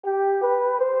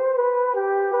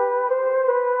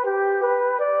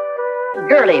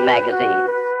girly magazine.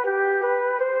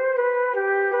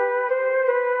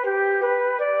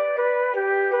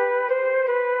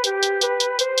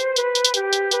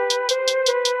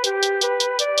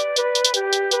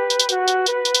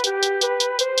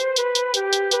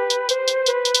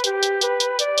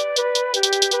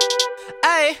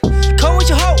 Ayy, come with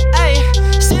your hoe, ayy,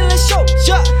 ceiling show,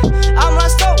 yeah. I'm like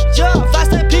so, yeah,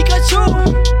 fast like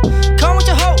Pikachu. Come with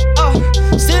your hoe,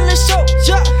 ceiling show,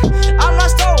 yeah. I'm like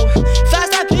so,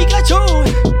 fast like Pikachu.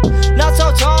 Not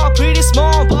so tall, pretty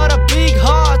small, but a big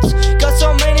heart. Got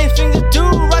so many things to do,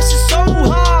 rushing so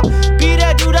hard. Be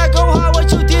that dude, I go hard,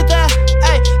 what you did that?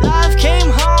 Ayy, life came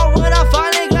hard when I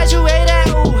finally graduated.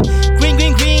 Ooh, green,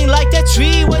 green, green, like that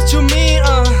tree, what you mean,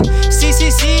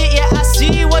 see, yeah, I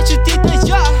see what you did there,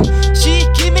 yeah. She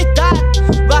give me that,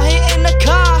 right here in the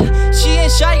car. She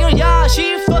ain't shy, girl, yeah,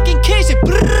 she fucking crazy,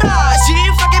 brrrr. She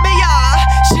fucking me, yeah,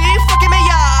 she fucking me,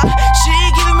 yeah. She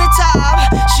giving me top,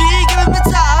 she giving me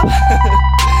top.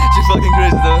 She fucking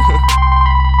crazy though.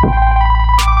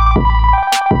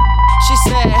 She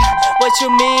said, what you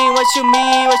mean, what you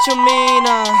mean, what you mean,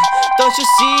 don't you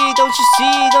see, don't you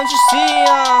see, don't you see,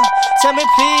 tell me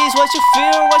please what you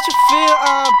feel,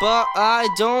 but I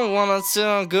don't wanna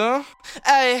tell, girl.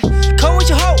 Ayy, come with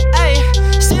your hoe,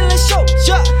 ayy, ceiling show,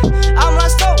 yeah. I'm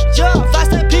like so, yeah,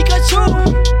 fast like Pikachu.